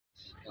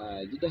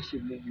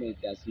leadership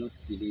movement does not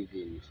believe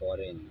in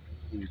foreign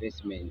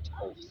investment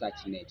of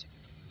such nature.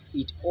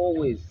 It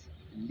always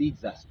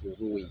leads us to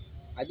ruin.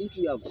 I think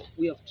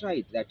we have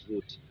tried that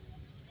route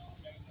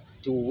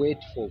to wait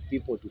for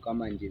people to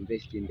come and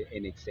invest in the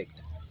energy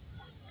sector.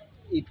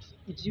 It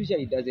it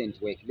usually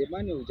doesn't work. The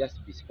money will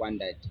just be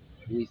squandered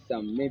with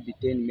some maybe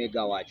 10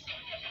 megawatts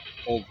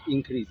of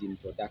increase in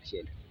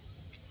production.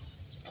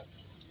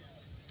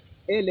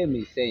 LM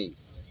is saying,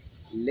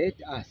 let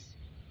us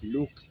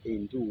look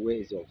into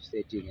ways of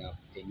setting up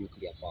a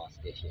nuclear power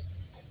station.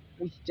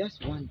 With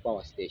just one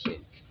power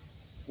station,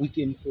 we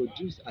can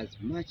produce as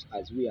much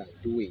as we are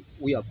doing.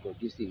 We are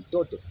producing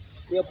total.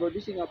 We are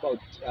producing about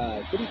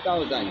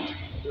 3,000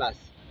 plus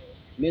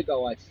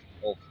megawatts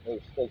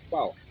of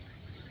power.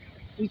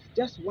 With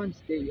just one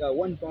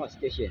power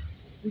station,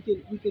 we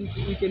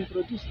can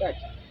produce that,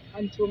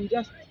 and from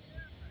just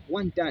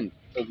 1 ton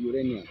of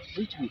uranium,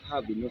 which we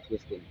have in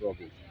northwestern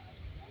province.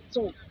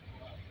 So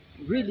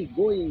really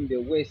going the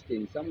west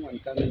and someone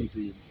coming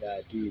to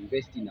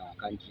invest in our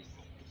countries,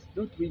 it's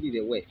not really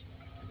the way.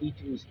 It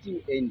will still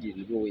end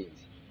in ruins.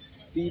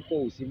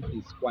 People will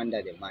simply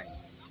squander the money.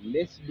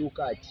 Let's look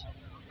at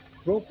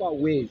proper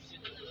ways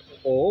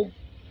of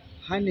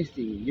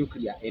harnessing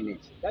nuclear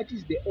energy. That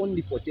is the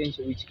only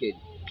potential which can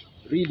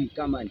really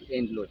come and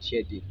end load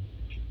shedding.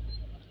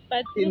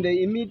 But In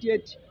the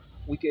immediate,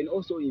 we can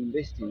also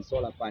invest in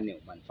solar panel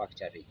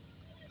manufacturing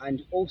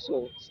and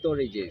also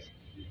storages.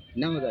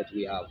 Now that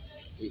we have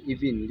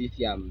even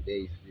lithium, there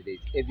is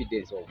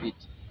evidence of it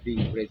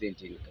being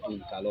present in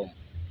Kalom.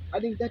 I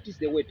think that is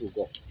the way to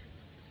go.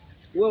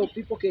 Well,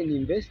 people can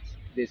invest,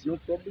 there's no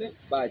problem,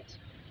 but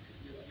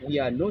we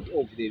are not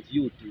of the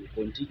view to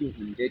continue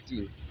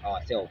indebting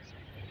ourselves.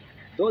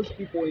 Those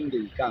people, when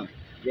they come,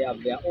 they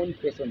have their own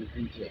personal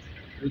interest.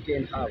 We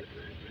can have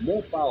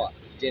more power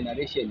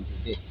generation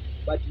today,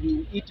 but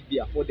will it be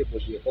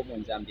affordable to a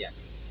common Zambian?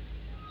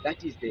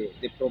 That is the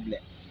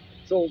problem.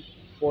 So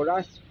for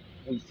us,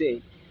 we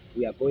say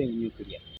we are going nuclear.